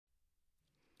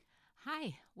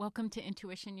Hi, welcome to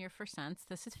Intuition Your First Sense.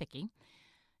 This is Vicki.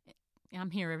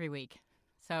 I'm here every week.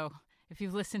 So if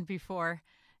you've listened before,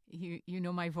 you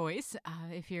know my voice.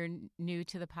 If you're new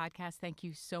to the podcast, thank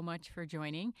you so much for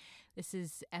joining. This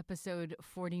is episode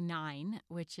 49,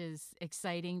 which is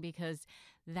exciting because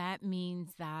that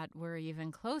means that we're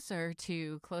even closer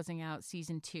to closing out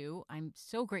season 2. I'm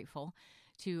so grateful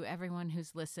to everyone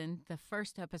who's listened. The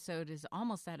first episode is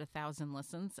almost at 1,000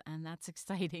 listens, and that's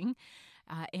exciting.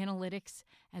 Analytics,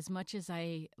 as much as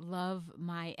I love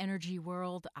my energy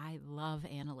world, I love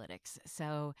analytics.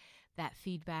 So that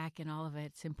feedback and all of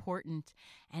it's important,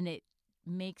 and it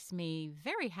makes me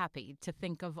very happy to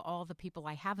think of all the people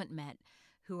I haven't met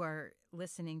who are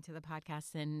listening to the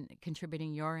podcast and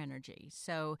contributing your energy.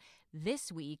 So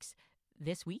this week's,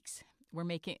 we're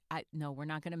not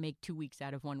going to make 2 weeks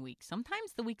out of 1 week.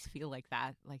 Sometimes the weeks feel like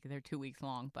that, like they're 2 weeks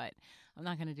long, but I'm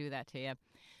not going to do that to you.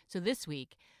 So this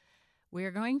week,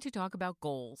 we're going to talk about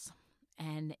goals.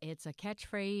 And it's a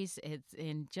catchphrase. It's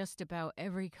in just about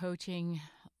every coaching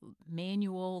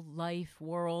manual, life,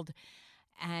 world.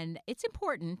 And it's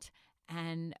important.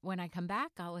 And when I come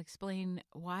back, I'll explain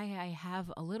why I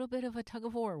have a little bit of a tug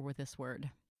of war with this word.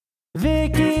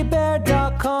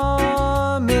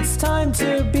 VickiBear.com. It's time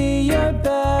to be your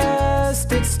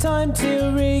best. It's time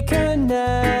to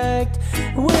reconnect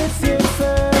with your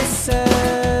first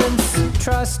sense.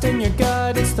 Trust in your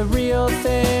gut, it's the real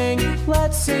thing.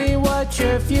 Let's see what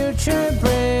your future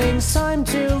brings. Time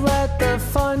to let the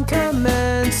fun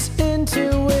commence.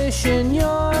 Intuition,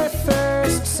 your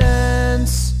first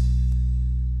sense.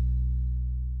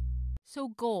 So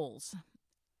goals.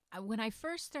 When I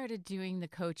first started doing the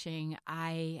coaching,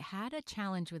 I had a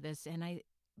challenge with this, and I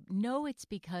know it's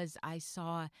because I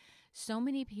saw so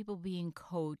many people being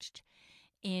coached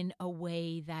in a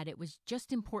way that it was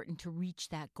just important to reach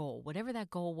that goal. Whatever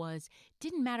that goal was,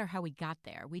 didn't matter how we got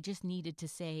there. We just needed to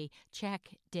say, check,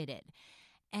 did it.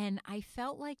 And I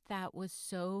felt like that was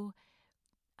so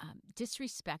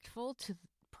disrespectful to the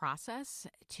process,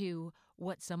 to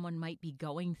what someone might be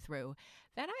going through,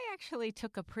 that I actually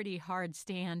took a pretty hard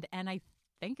stand. And I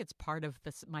think it's part of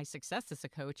my success as a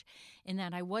coach, in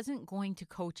that I wasn't going to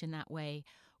coach in that way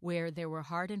where there were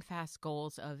hard and fast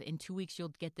goals of in 2 weeks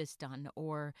you'll get this done,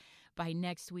 or by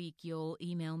next week you'll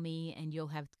email me and you'll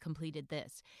have completed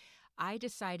this. I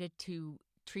decided to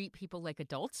treat people like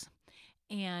adults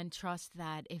and trust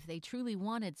that if they truly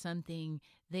wanted something,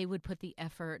 they would put the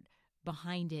effort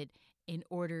behind it in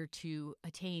order to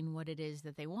attain what it is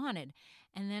that they wanted.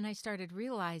 And then I started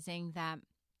realizing that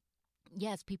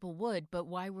yes, people would, but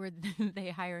why were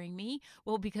they hiring me?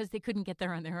 Well, because they couldn't get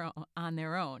there on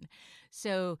their own.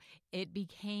 So it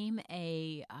became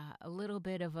a little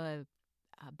bit of a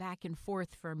back and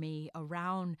forth for me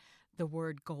around the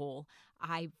word goal.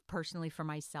 I personally, for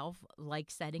myself, like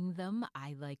setting them.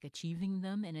 I like achieving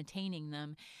them and attaining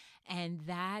them. And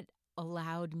that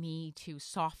allowed me to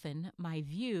soften my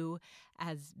view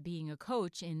as being a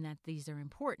coach in that these are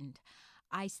important.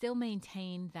 I still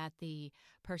maintain that the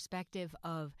perspective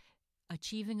of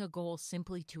achieving a goal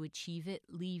simply to achieve it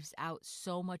leaves out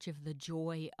so much of the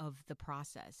joy of the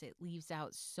process. It leaves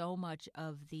out so much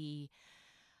of the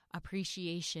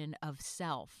appreciation of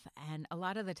self. And a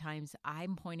lot of the times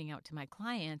I'm pointing out to my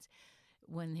clients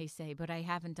when they say, but I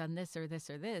haven't done this or this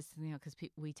or this, because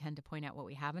we tend to point out what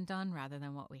we haven't done rather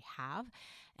than what we have.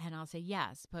 And I'll say,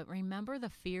 yes, but remember the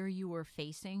fear you were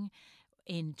facing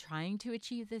in trying to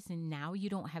achieve this, and now you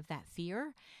don't have that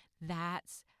fear.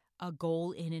 That's a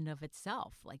goal in and of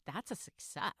itself. Like, that's a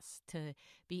success, to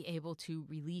be able to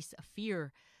release a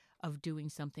fear of doing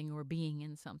something or being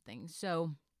in something.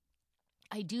 So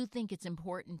I do think it's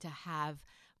important to have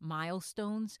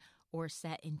milestones or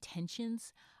set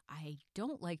intentions. I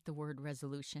don't like the word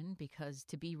resolution, because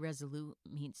to be resolute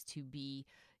means to be,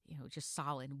 just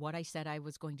solid. What I said I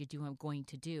was going to do, I'm going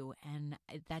to do. And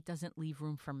that doesn't leave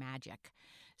room for magic.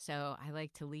 So I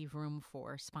like to leave room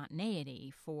for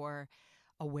spontaneity, for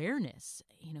awareness,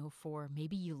 for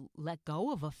maybe you let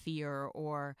go of a fear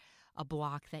or a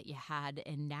block that you had,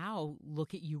 and now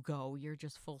look at you go. You're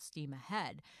just full steam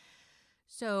ahead.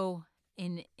 So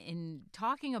in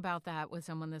talking about that with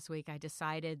someone this week, I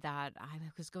decided that I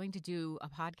was going to do a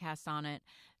podcast on it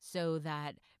so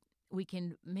that we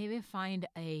can maybe find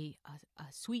a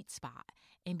sweet spot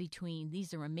in between.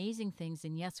 These are amazing things,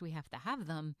 and yes, we have to have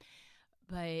them,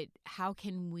 but how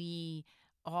can we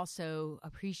also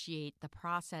appreciate the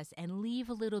process and leave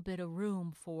a little bit of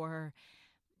room for,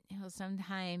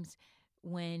 sometimes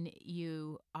when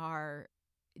you are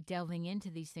delving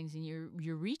into these things and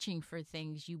you're reaching for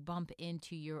things, you bump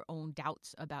into your own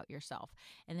doubts about yourself.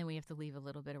 And then we have to leave a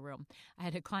little bit of room. I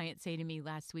had a client say to me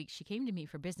last week, she came to me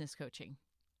for business coaching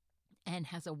and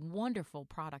has a wonderful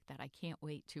product that I can't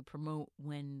wait to promote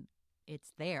when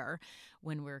it's there,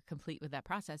 when we're complete with that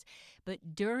process.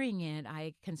 But during it,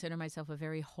 I consider myself a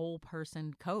very whole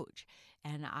person coach.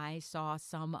 And I saw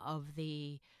some of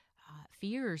the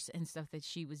fears and stuff that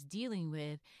she was dealing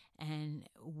with, and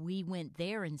we went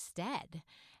there instead.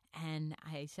 And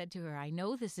I said to her, I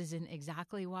know this isn't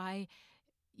exactly why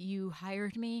you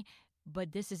hired me,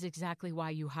 but this is exactly why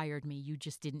you hired me. You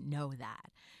just didn't know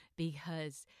that,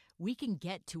 because we can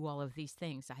get to all of these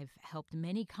things. I've helped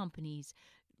many companies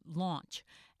launch,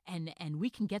 and we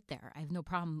can get there. I have no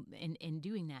problem in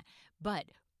doing that. But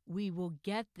we will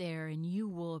get there and you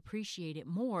will appreciate it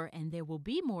more, and there will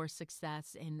be more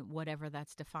success in whatever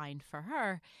that's defined for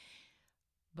her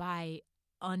by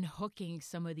unhooking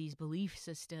some of these belief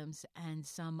systems and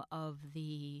some of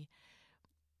the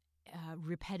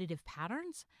repetitive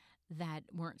patterns that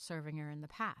weren't serving her in the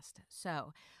past.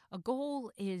 So a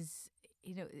goal is,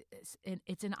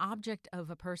 it's an object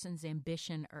of a person's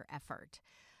ambition or effort.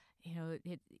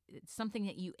 It's something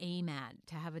that you aim at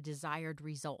to have a desired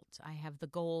result. I have the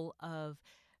goal of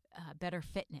better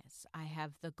fitness. I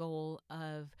have the goal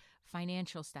of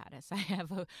financial status. I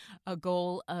have a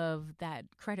goal of that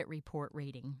credit report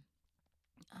rating.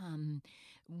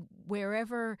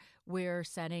 Wherever we're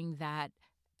setting that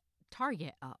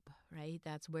target up, right?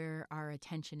 That's where our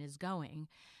attention is going.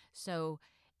 So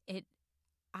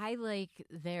I like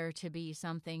there to be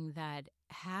something that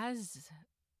has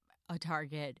a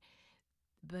target,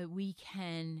 but we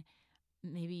can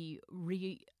maybe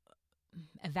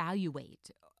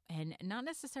evaluate and not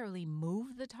necessarily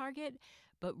move the target,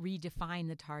 but redefine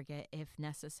the target if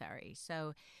necessary.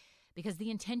 So, because the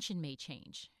intention may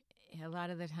change. A lot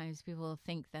of the times people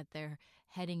think that they're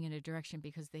heading in a direction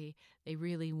because they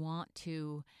really want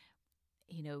to,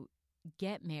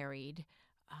 get married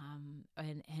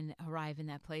and arrive in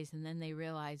that place. And then they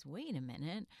realize, wait a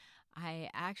minute, I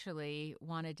actually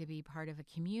wanted to be part of a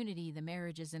community. The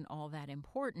marriage isn't all that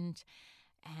important.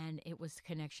 And it was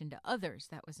connection to others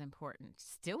that was important.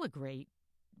 Still a great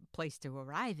place to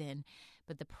arrive in.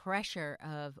 But the pressure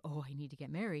of, I need to get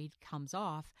married comes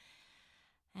off.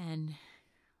 And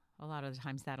a lot of the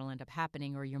times that'll end up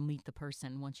happening, or you'll meet the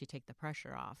person once you take the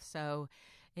pressure off. So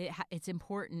it's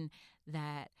important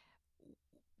that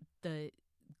the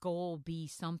goal be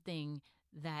something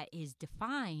that is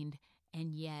defined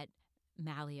and yet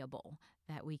malleable,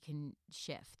 that we can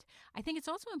shift. I think it's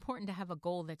also important to have a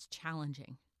goal that's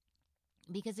challenging,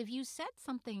 because if you set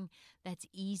something that's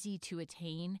easy to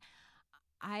attain,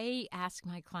 I ask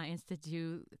my clients to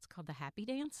do, it's called the happy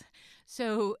dance.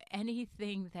 So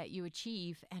anything that you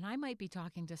achieve, and I might be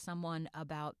talking to someone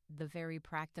about the very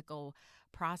practical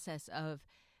process of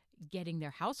getting their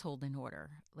household in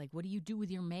order. Like, what do you do with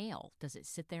your mail? Does it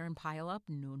sit there and pile up?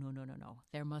 No.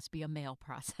 There must be a mail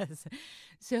process.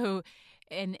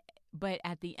 But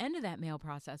at the end of that mail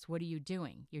process, what are you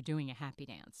doing? You're doing a happy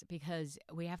dance, because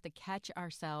we have to catch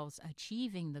ourselves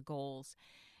achieving the goals,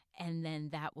 and then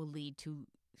that will lead to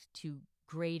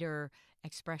greater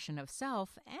expression of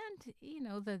self and,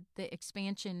 the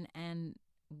expansion and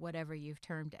whatever you've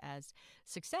termed as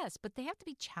success. But they have to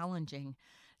be challenging,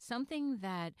 something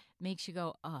that makes you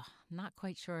go, I'm not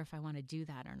quite sure if I want to do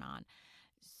that or not.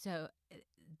 So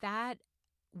that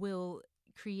will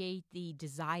create the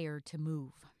desire to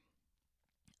move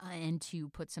and to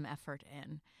put some effort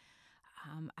in.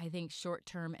 I think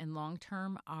short-term and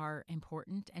long-term are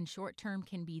important, and short-term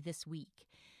can be this week.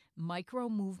 Micro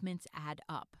movements add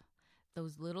up.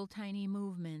 Those little tiny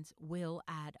movements will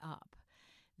add up.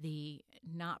 The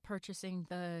not purchasing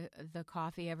the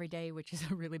coffee every day, which is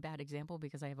a really bad example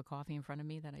because I have a coffee in front of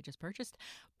me that I just purchased,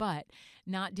 but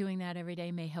not doing that every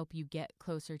day may help you get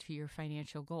closer to your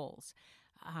financial goals.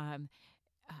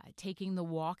 Taking the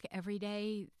walk every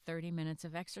day, 30 minutes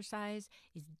of exercise,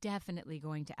 is definitely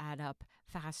going to add up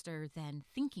faster than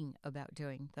thinking about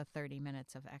doing the 30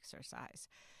 minutes of exercise.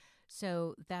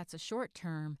 So that's a short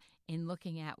term in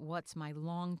looking at what's my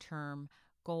long-term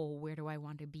goal. Where do I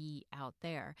want to be out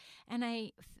there? And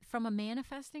from a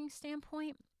manifesting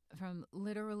standpoint, from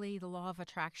literally the law of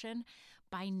attraction,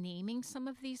 by naming some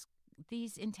of these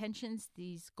intentions,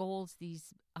 these goals,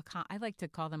 I like to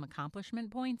call them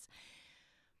accomplishment points,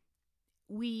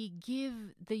 we give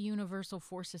the universal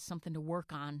forces something to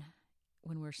work on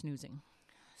when we're snoozing.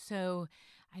 So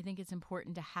I think it's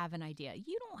important to have an idea.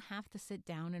 You don't have to sit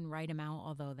down and write them out,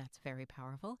 although that's very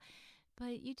powerful.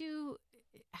 But you do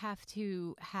have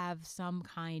to have some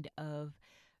kind of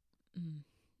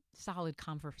solid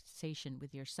conversation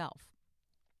with yourself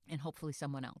and hopefully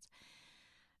someone else.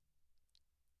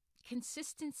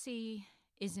 Consistency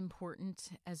is important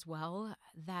as well.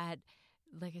 That,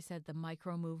 like I said, the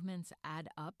micro movements add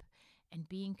up, and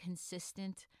being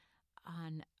consistent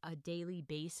on a daily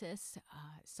basis,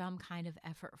 some kind of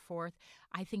effort forth.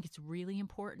 I think it's really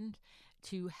important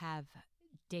to have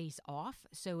days off.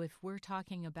 So if we're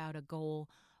talking about a goal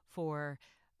for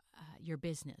your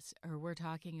business, or we're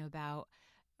talking about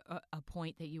a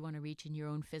point that you want to reach in your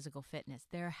own physical fitness,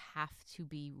 there have to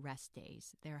be rest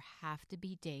days. There have to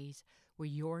be days where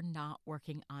you're not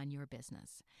working on your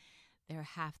business. There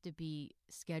have to be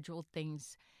scheduled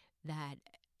things that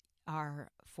are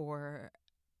for,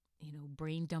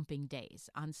 brain dumping days.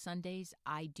 On Sundays,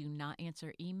 I do not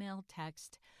answer email,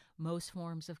 text, most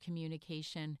forms of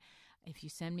communication. If you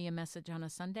send me a message on a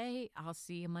Sunday, I'll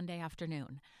see you Monday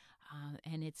afternoon.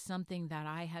 And it's something that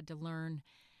I had to learn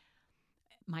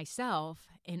myself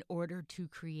in order to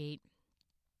create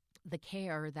the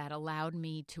care that allowed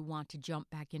me to want to jump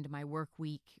back into my work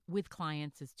week with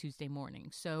clients as Tuesday morning.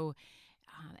 So,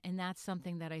 and that's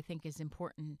something that I think is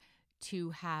important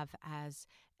to have as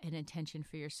an intention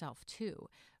for yourself too,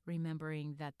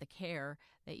 remembering that the care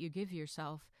that you give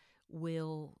yourself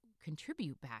will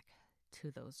contribute back to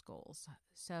those goals.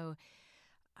 So,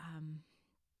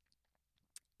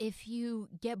 if you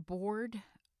get bored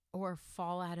or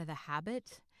fall out of the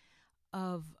habit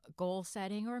of goal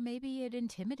setting, or maybe it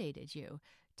intimidated you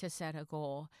to set a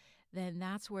goal, then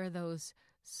that's where those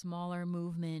smaller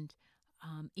movement,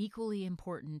 equally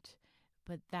important,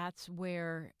 but that's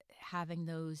where having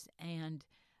those and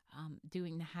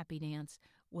doing the happy dance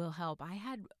will help. I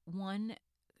had one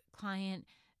client,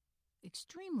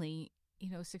 extremely,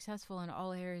 successful in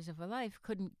all areas of her life,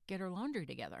 couldn't get her laundry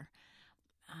together.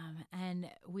 And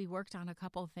we worked on a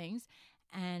couple things,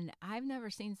 and I've never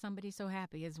seen somebody so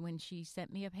happy as when she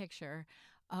sent me a picture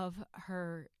of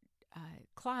her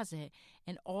closet,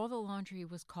 and all the laundry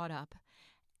was caught up,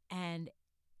 and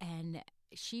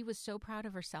she was so proud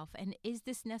of herself. And is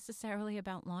this necessarily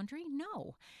about laundry?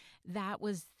 No, that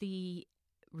was the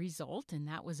result, and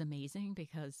that was amazing,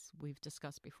 because we've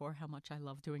discussed before how much I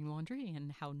love doing laundry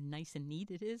and how nice and neat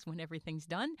it is when everything's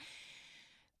done.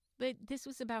 But this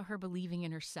was about her believing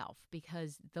in herself,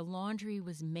 because the laundry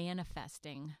was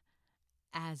manifesting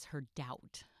as her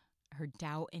doubt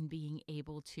in being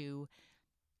able to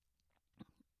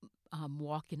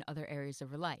walk in other areas of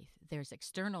her life. There's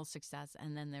external success,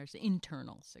 and then there's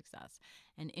internal success.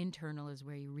 And internal is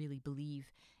where you really believe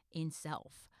in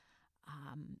self.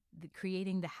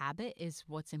 Creating the habit is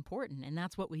what's important, and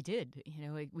that's what we did.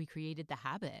 We created the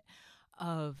habit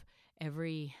of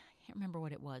every, I can't remember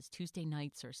what it was, Tuesday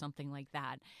nights or something like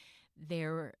that,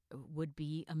 there would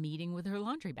be a meeting with her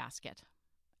laundry basket.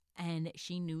 And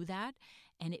she knew that,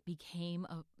 and it became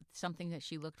something that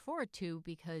she looked forward to,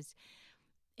 because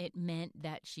it meant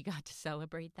that she got to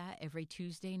celebrate that every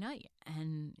Tuesday night.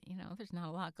 And, there's not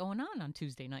a lot going on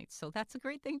Tuesday nights, so that's a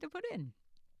great thing to put in.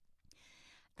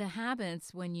 The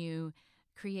habits, when you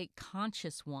create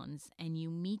conscious ones and you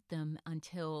meet them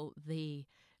until the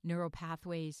neural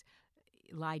pathways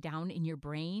lie down in your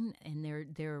brain and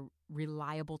they're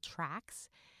reliable tracks,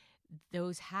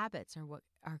 those habits are what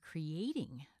are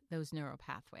creating those neural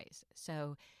pathways.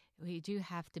 So we do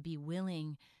have to be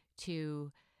willing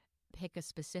to pick a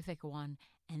specific one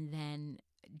and then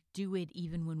do it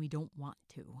even when we don't want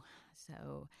to.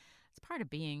 So it's part of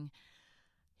being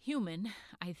human,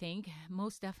 I think.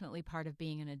 Most definitely part of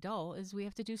being an adult is we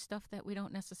have to do stuff that we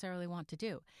don't necessarily want to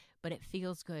do, but it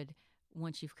feels good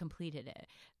once you've completed it.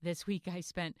 This week I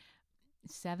spent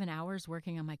 7 hours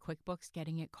working on my QuickBooks,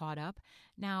 getting it caught up.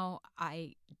 Now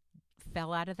I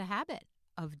fell out of the habit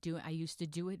of I used to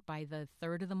do it by the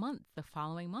 3rd of the month. The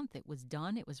following month it was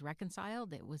done, it was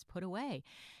reconciled, it was put away,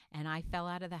 and I fell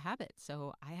out of the habit.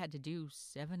 So I had to do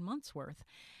 7 months worth.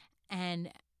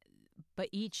 But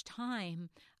each time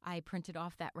I printed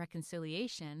off that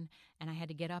reconciliation and I had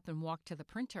to get up and walk to the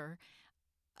printer,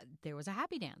 there was a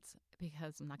happy dance,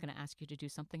 because I'm not going to ask you to do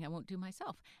something I won't do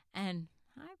myself. And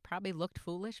I probably looked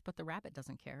foolish, but the rabbit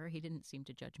doesn't care. He didn't seem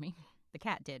to judge me. The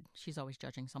cat did. She's always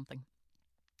judging something.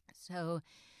 So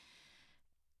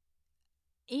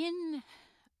in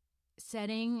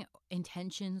setting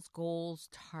intentions, goals,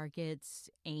 targets,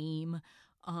 aim,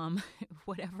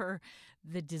 whatever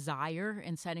the desire,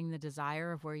 and setting the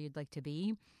desire of where you'd like to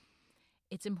be,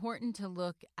 it's important to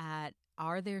look at,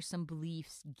 are there some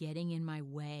beliefs getting in my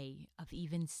way of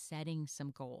even setting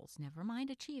some goals? Never mind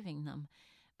achieving them,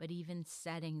 but even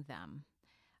setting them.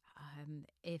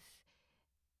 If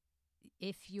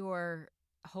you're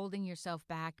holding yourself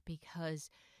back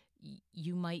because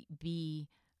you might be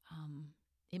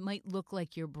it might look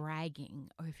like you're bragging,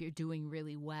 or if you're doing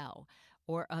really well,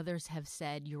 or others have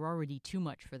said you're already too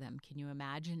much for them. Can you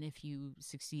imagine if you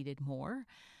succeeded more?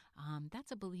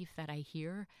 That's a belief that I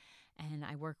hear, and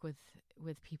I work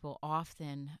with people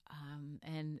often.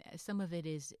 And some of it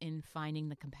is in finding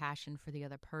the compassion for the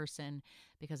other person,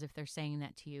 because if they're saying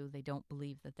that to you, they don't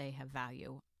believe that they have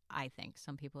value. I think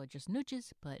some people are just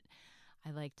nudges, but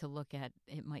I like to look at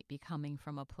it might be coming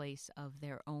from a place of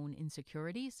their own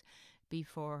insecurities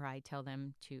before I tell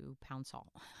them to pound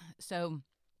salt. So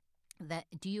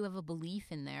do you have a belief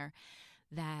in there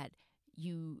that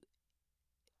you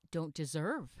don't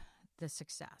deserve the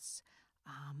success?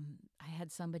 I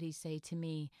had somebody say to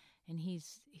me, and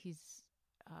he's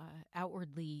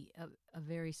outwardly a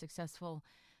very successful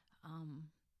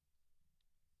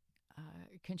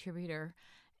contributor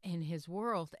in his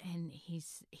world, and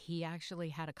he actually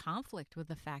had a conflict with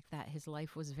the fact that his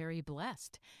life was very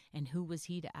blessed, and who was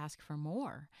he to ask for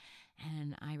more?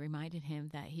 And I reminded him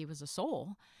that he was a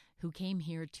soul who came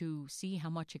here to see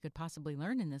how much he could possibly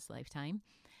learn in this lifetime,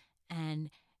 and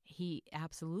he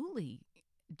absolutely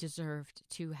deserved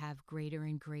to have greater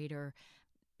and greater,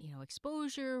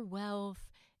 exposure,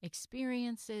 wealth,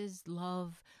 experiences,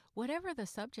 love, whatever the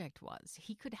subject was.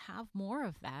 He could have more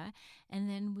of that. And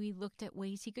then we looked at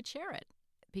ways he could share it,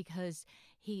 because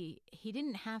he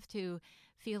didn't have to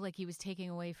feel like he was taking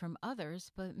away from others,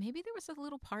 but maybe there was a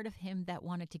little part of him that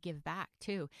wanted to give back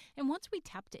too. And once we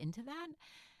tapped into that,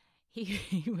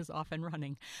 he was off and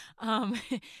running,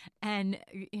 and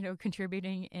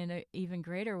contributing in an even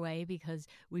greater way, because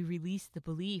we released the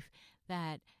belief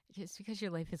that just because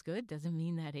your life is good doesn't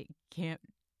mean that it can't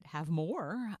have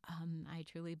more. I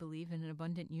truly believe in an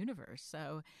abundant universe,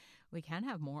 so we can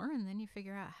have more, and then you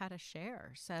figure out how to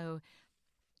share. So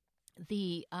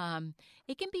it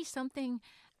can be something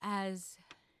as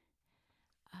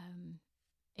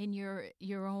in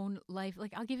your own life.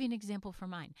 Like, I'll give you an example for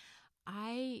mine.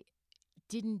 I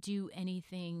didn't do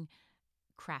anything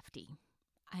crafty,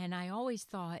 and I always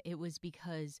thought it was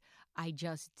because I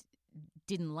just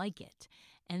didn't like it.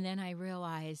 And then I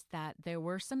realized that there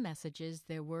were some messages,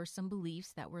 there were some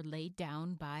beliefs that were laid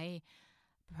down by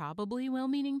probably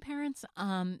well-meaning parents,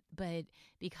 but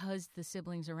because the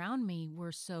siblings around me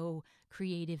were so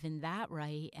creative in that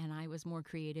right, and I was more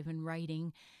creative in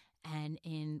writing and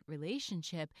in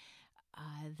relationship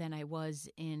than I was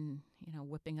in,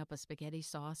 whipping up a spaghetti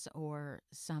sauce or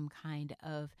some kind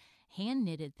of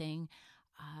hand-knitted thing,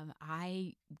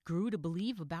 I grew to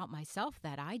believe about myself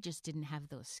that I just didn't have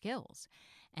those skills.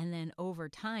 And then over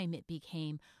time, it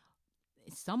became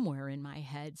somewhere in my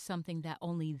head something that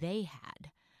only they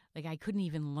had. Like, I couldn't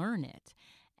even learn it.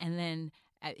 And then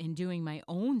in doing my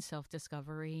own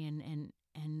self-discovery and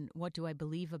what do I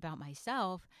believe about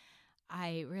myself,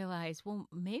 I realized, well,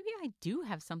 maybe I do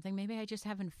have something. Maybe I just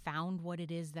haven't found what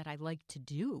it is that I like to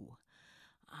do.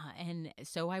 And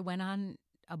so I went on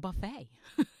a buffet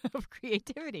of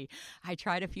creativity. I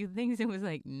tried a few things and was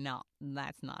like, no,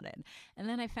 that's not it. And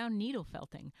then I found needle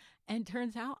felting, and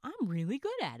turns out I'm really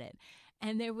good at it.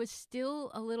 And there was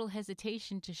still a little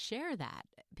hesitation to share that,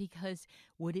 because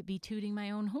would it be tooting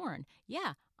my own horn?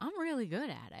 Yeah, I'm really good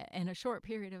at it in a short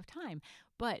period of time.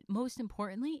 But most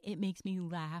importantly, it makes me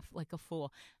laugh like a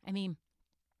fool. I mean,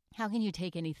 how can you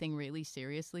take anything really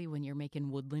seriously when you're making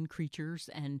woodland creatures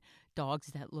and dogs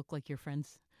that look like your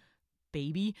friend's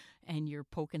baby, and you're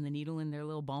poking the needle in their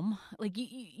little bum? Like,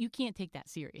 you can't take that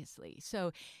seriously.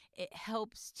 So it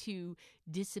helps to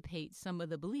dissipate some of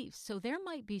the beliefs. So there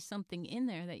might be something in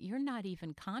there that you're not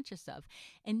even conscious of.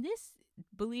 And this,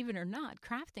 believe it or not,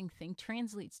 crafting thing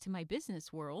translates to my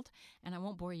business world, and I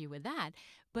won't bore you with that,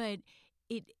 but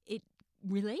it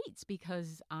relates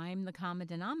because I'm the common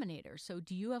denominator. So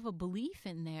do you have a belief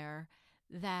in there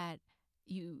that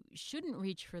you shouldn't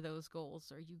reach for those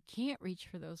goals, or you can't reach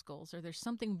for those goals, or there's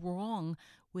something wrong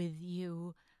with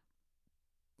you,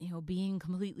 being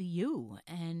completely you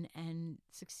and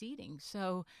succeeding?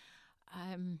 So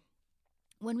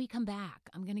when we come back,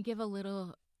 I'm going to give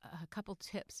a couple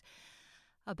tips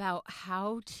about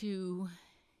how to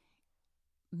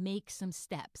make some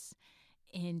steps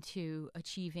into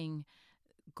achieving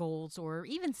goals, or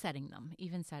even setting them.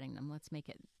 Let's make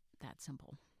it that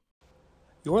simple.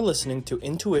 You're listening to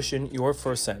Intuition, Your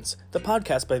First Sense, the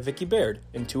podcast by Vicki Baird,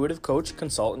 intuitive coach,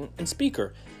 consultant, and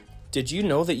speaker. Did you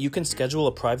know that you can schedule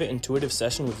a private intuitive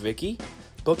session with Vicki?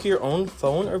 Book your own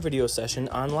phone or video session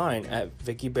online at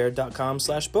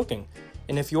vickibaird.com/booking.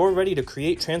 And if you're ready to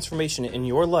create transformation in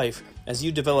your life as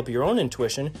you develop your own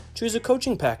intuition, choose a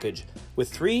coaching package. With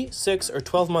 3, 6, or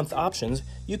 12-month options,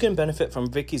 you can benefit from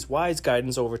Vicki's wise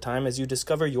guidance over time as you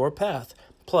discover your path.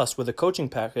 Plus, with a coaching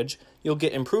package, you'll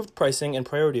get improved pricing and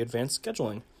priority advanced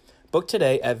scheduling. Book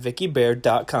today at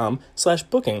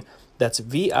vickybaird.com/booking. That's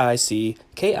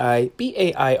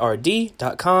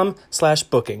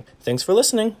VICKIBAIRD.com/booking. Thanks for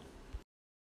listening.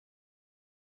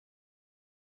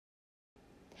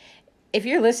 If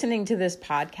you're listening to this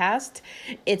podcast,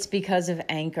 it's because of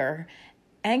Anchor.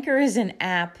 Anchor is an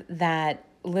app that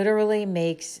literally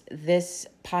makes this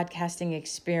podcasting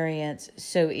experience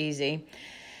so easy.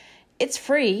 It's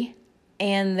free,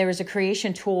 and there's a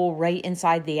creation tool right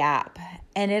inside the app,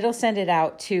 and it'll send it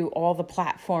out to all the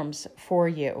platforms for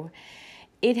you.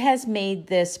 It has made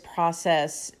this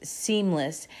process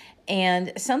seamless,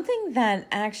 and something that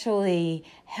actually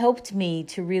helped me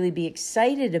to really be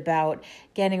excited about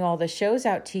getting all the shows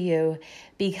out to you,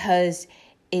 because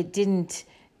it didn't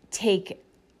take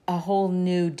a whole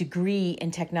new degree in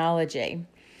technology.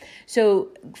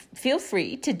 So feel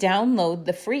free to download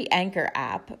the free Anchor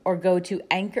app or go to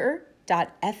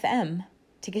anchor.fm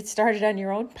to get started on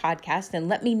your own podcast, and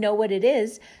let me know what it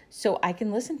is so I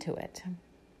can listen to it.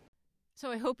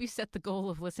 So I hope you set the goal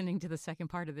of listening to the second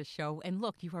part of this show. And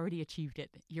look, you've already achieved it.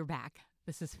 You're back.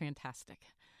 This is fantastic.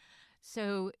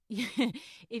 So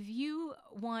if you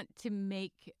want to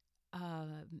make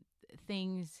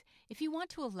if you want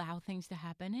to allow things to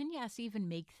happen, and yes, even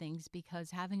make things,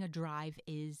 because having a drive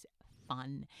is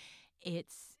fun.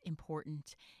 It's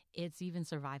important. It's even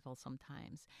survival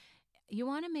sometimes. You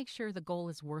want to make sure the goal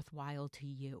is worthwhile to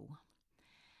you.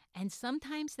 And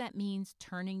sometimes that means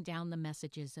turning down the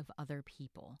messages of other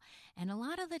people. And a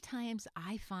lot of the times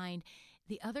I find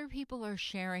the other people are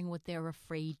sharing what they're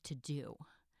afraid to do.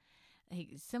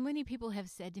 Like, so many people have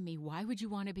said to me, why would you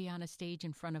want to be on a stage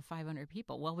in front of 500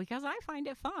 people? Well, because I find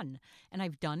it fun, and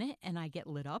I've done it, and I get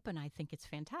lit up, and I think it's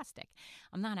fantastic.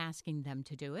 I'm not asking them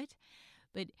to do it,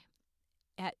 but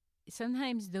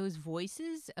sometimes those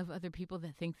voices of other people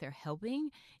that think they're helping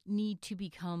need to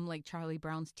become like Charlie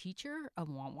Brown's teacher, a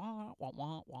wah, wah, wah,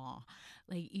 wah, wah.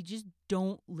 Like, you just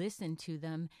don't listen to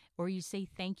them, or you say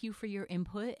thank you for your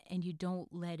input and you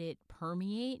don't let it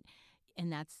permeate.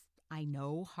 And that's, I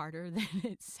know, harder than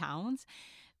it sounds.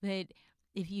 But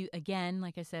if you, again,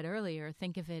 like I said earlier,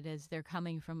 think of it as they're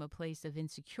coming from a place of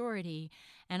insecurity.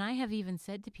 And I have even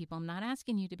said to people, I'm not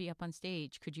asking you to be up on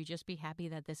stage. Could you just be happy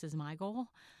that this is my goal?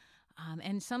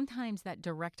 And sometimes that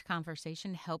direct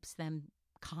conversation helps them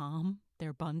calm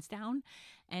their buns down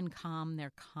and calm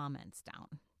their comments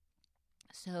down.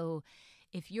 So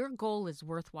if your goal is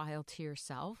worthwhile to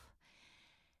yourself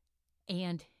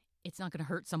and it's not going to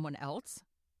hurt someone else,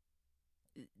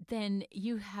 then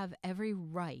you have every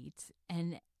right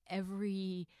and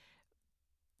every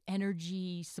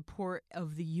energy support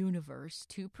of the universe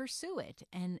to pursue it.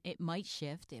 And it might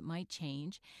shift, it might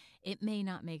change, it may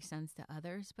not make sense to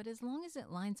others, but as long as it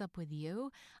lines up with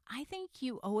you, I think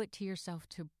you owe it to yourself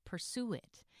to pursue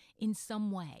it in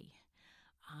some way.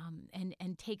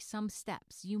 And take some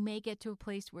steps. You may get to a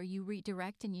place where you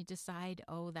redirect and you decide,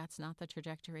 oh, that's not the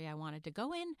trajectory I wanted to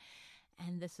go in,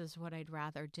 and this is what I'd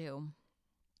rather do.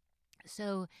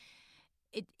 So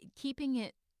keeping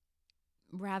it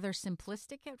rather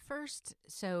simplistic at first.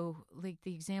 So like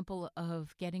the example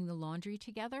of getting the laundry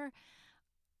together,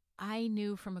 I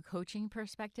knew from a coaching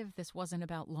perspective, this wasn't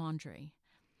about laundry.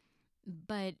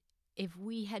 But if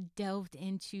we had delved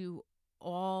into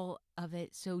all of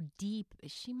it so deep,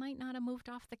 she might not have moved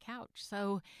off the couch.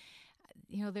 So,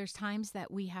 there's times that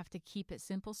we have to keep it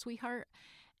simple, sweetheart,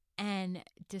 and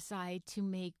decide to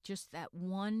make just that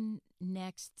one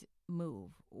next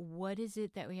move. What is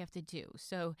it that we have to do?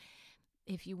 So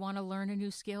if you want to learn a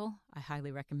new skill, I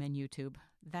highly recommend YouTube.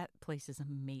 That place is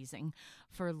amazing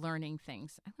for learning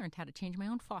things. I learned how to change my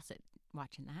own faucet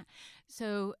watching that.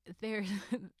 So there's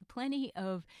plenty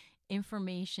of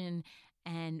information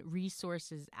and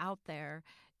resources out there.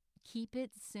 Keep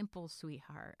it simple,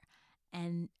 sweetheart,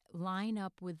 and line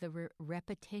up with the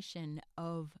repetition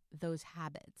of those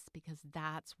habits, because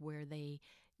that's where they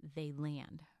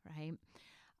land, right?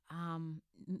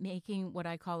 Making what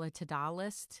I call a to-do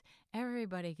list.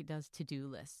 Everybody does to-do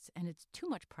lists, and it's too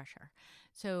much pressure.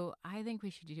 So I think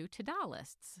we should do to-do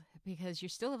lists, because you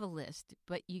still have a list,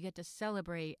 but you get to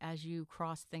celebrate as you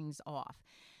cross things off.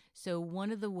 So one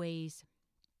of the ways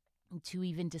to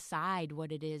even decide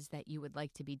what it is that you would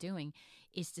like to be doing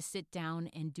is to sit down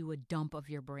and do a dump of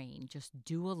your brain. Just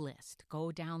do a list. Go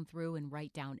down through and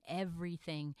write down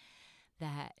everything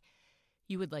that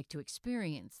you would like to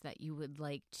experience, that you would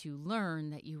like to learn,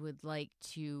 that you would like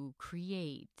to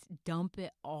create. Dump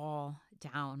it all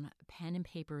down. Pen and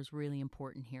paper is really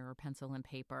important here, or pencil and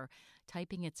paper.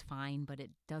 Typing, it's fine, but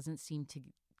it doesn't seem to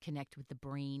connect with the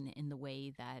brain in the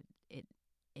way that it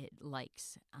it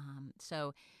likes.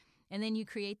 And then you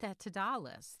create that to-do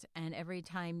list. And every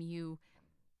time you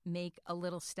make a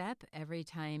little step, every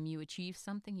time you achieve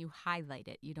something, you highlight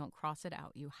it. You don't cross it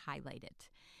out. You highlight it.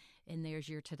 And there's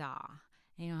your ta-da.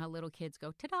 You know how little kids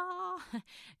go, ta-da!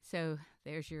 So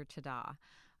there's your ta-da.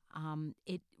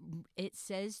 It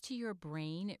says to your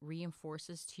brain, it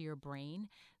reinforces to your brain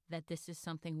that this is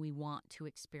something we want to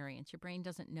experience. Your brain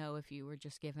doesn't know if you were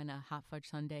just given a hot fudge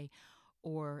sundae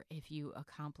or if you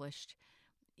accomplished,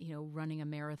 running a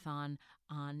marathon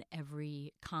on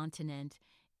every continent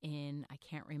in, I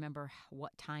can't remember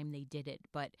what time they did it,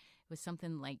 but it was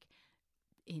something like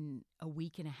in a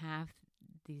week and a half,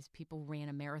 these people ran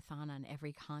a marathon on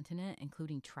every continent,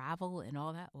 including travel and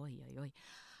all that. Oy, oy, oy.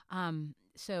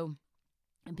 So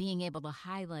being able to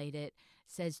highlight it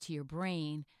says to your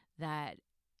brain that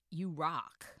you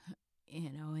rock,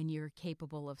 and you're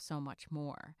capable of so much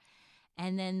more.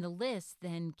 And then the list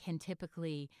then can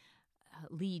typically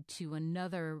lead to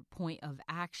another point of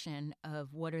action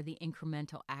of what are the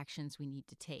incremental actions we need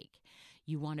to take.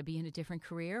 You want to be in a different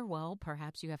career? Well,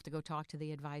 perhaps you have to go talk to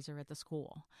the advisor at the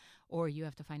school, or you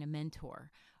have to find a mentor,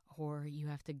 or you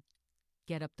have to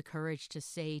get up the courage to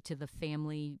say to the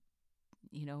family,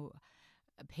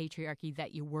 patriarchy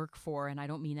that you work for, and I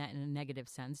don't mean that in a negative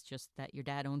sense, just that your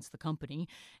dad owns the company,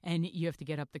 and you have to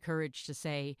get up the courage to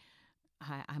say,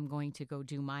 I'm going to go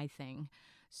do my thing.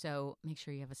 So make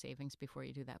sure you have a savings before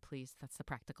you do that, please. That's the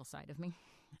practical side of me.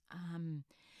 And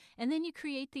then you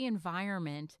create the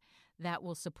environment that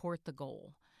will support the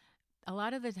goal. A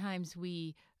lot of the times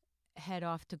we head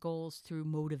off to goals through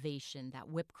motivation, that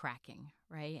whip cracking,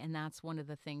 right? And that's one of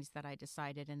the things that I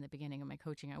decided in the beginning of my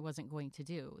coaching I wasn't going to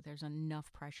do. There's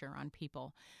enough pressure on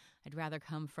people. I'd rather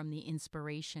come from the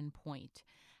inspiration point.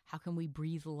 How can we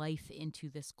breathe life into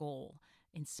this goal,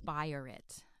 inspire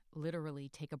it, literally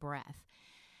take a breath,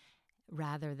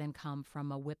 rather than come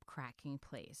from a whip cracking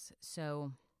place.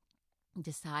 So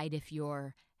decide if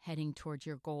you're heading towards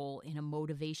your goal in a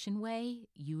motivation way,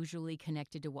 usually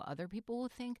connected to what other people will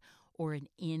think, or an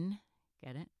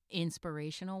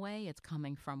inspirational way. It's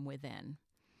coming from within.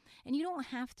 And you don't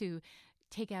have to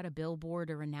take out a billboard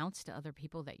or announce to other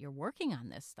people that you're working on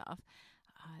this stuff.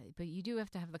 But you do have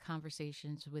to have the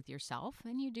conversations with yourself,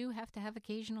 and you do have to have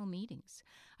occasional meetings.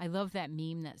 I love that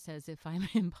meme that says, if I'm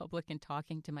in public and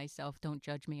talking to myself, don't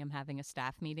judge me, I'm having a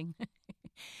staff meeting.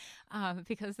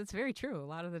 Because it's very true. A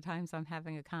lot of the times I'm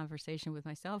having a conversation with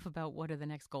myself about what are the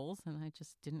next goals, and I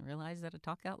just didn't realize that I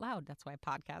talk out loud. That's why a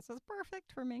podcast is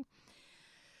perfect for me.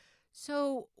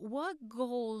 So what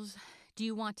goals do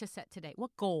you want to set today?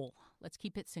 What goal? Let's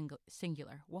keep it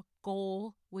singular. What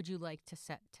goal would you like to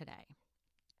set today?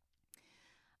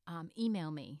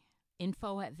 Email me,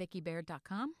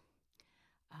 info@vickibaird.com,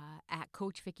 at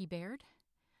Coach Vicki Baird.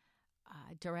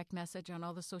 Direct message on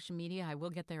all the social media. I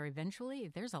will get there eventually.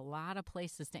 There's a lot of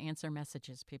places to answer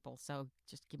messages, people. So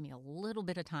just give me a little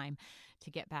bit of time to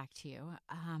get back to you.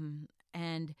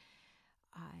 And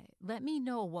let me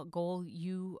know what goal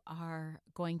you are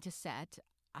going to set.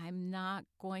 I'm not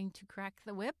going to crack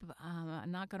the whip.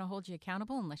 I'm not going to hold you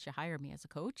accountable unless you hire me as a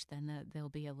coach. Then there'll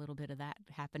be a little bit of that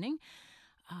happening.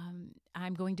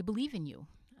 I'm going to believe in you.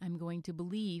 I'm going to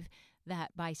believe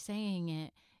that by saying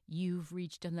it, you've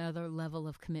reached another level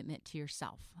of commitment to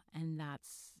yourself. And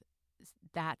that's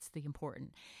the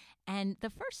important. And the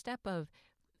first step of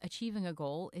achieving a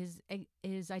goal is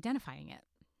identifying it.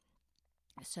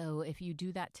 So if you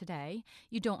do that today,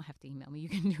 you don't have to email me. You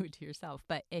can do it to yourself.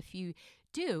 But if you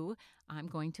do, I'm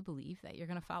going to believe that you're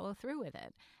going to follow through with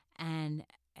it. And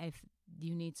if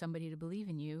you need somebody to believe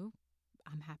in you,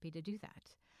 I'm happy to do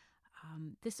that.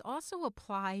 This also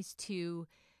applies to,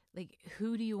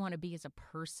 who do you want to be as a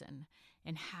person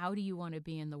and how do you want to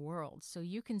be in the world? So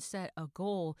you can set a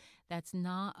goal that's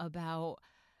not about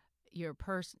your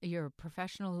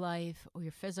professional life or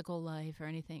your physical life or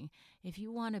anything. If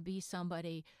you want to be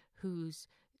somebody who's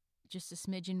just a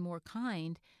smidgen more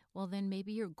kind, well, then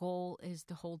maybe your goal is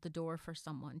to hold the door for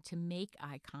someone, to make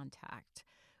eye contact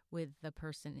with the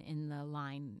person in the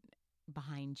line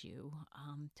behind you,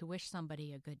 to wish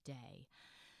somebody a good day.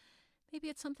 Maybe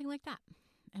it's something like that.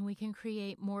 And we can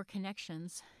create more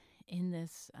connections in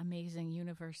this amazing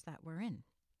universe that we're in.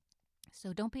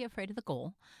 So don't be afraid of the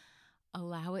goal.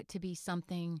 Allow it to be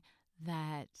something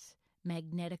that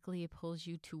magnetically pulls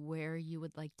you to where you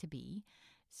would like to be.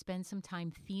 Spend some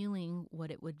time feeling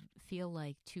what it would feel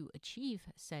like to achieve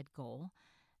said goal,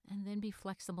 and then be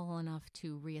flexible enough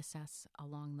to reassess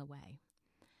along the way.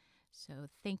 So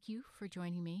thank you for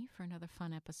joining me for another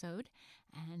fun episode,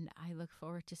 and I look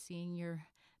forward to seeing your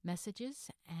messages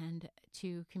and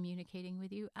to communicating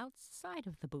with you outside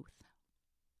of the booth.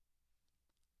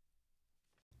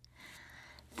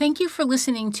 Thank you for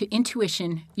listening to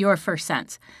Intuition, Your First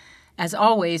Sense. As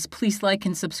always, please like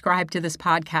and subscribe to this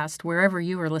podcast wherever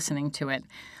you are listening to it.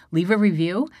 Leave a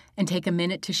review and take a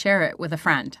minute to share it with a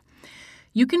friend.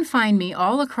 You can find me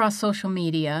all across social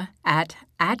media at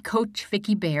Coach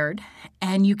Vicki Baird,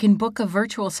 and you can book a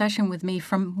virtual session with me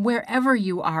from wherever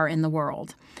you are in the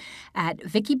world at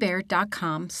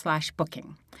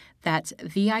vickibaird.com/booking. That's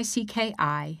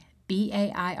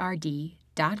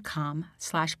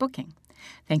VICKIBAIRD.com/booking.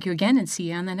 Thank you again, and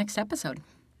see you on the next episode.